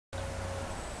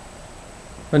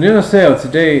Annyeonghaseyo.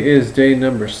 Today is day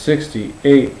number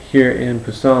 68 here in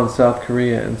Busan, South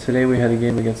Korea, and today we had a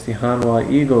game against the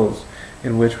Hanwha Eagles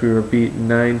in which we were beat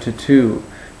 9-2.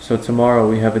 So tomorrow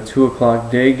we have a 2 o'clock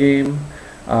day game,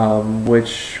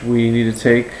 which we need to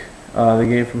take the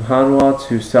game from Hanwha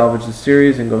to salvage the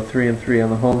series and go 3-3 on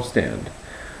the homestand.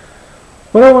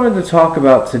 What I wanted to talk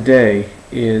about today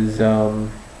is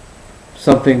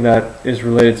something that is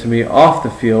related to me off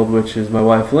the field, which is my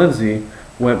wife Lindsay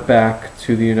went back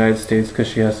to the United States because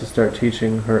she has to start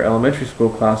teaching her elementary school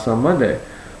class on Monday.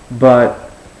 But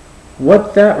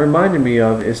what that reminded me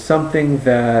of is something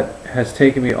that has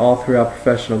taken me all throughout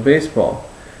professional baseball.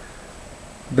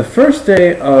 The first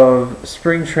day of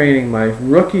spring training, my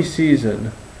rookie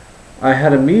season, I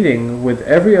had a meeting with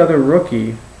every other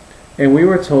rookie, and we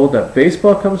were told that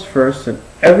baseball comes first and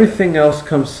everything else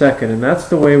comes second, and that's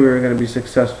the way we were going to be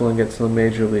successful and get to the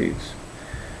major leagues.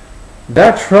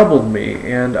 That troubled me,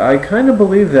 and I kind of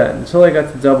believed that until I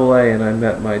got to AA and I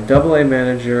met my AA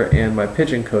manager and my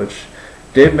pitching coach.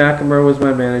 Dave McEmmer was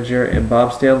my manager and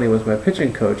Bob Stanley was my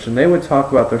pitching coach, and they would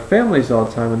talk about their families all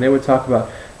the time, and they would talk about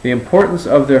the importance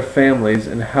of their families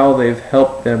and how they've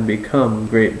helped them become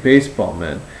great baseball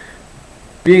men.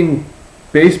 Being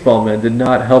baseball men did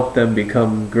not help them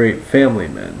become great family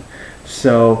men.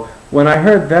 So when I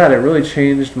heard that, it really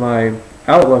changed my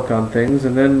outlook on things.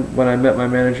 And then when I met my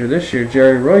manager this year,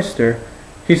 Jerry Royster,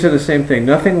 he said the same thing.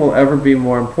 Nothing will ever be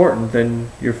more important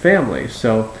than your family.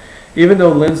 So even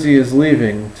though Lindsay is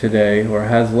leaving today, or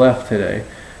has left today,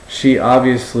 she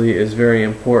obviously is very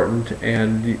important,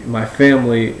 and my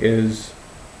family is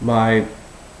my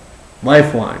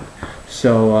lifeline.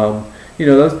 So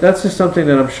that's just something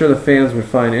that I'm sure the fans would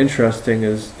find interesting,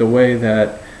 is the way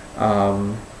that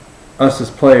us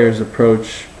as players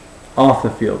approach off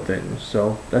the field things.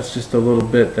 So that's just a little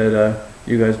bit that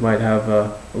you guys might have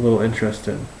a little interest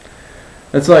in.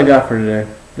 That's all I got for today.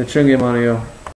 The Chung Mario.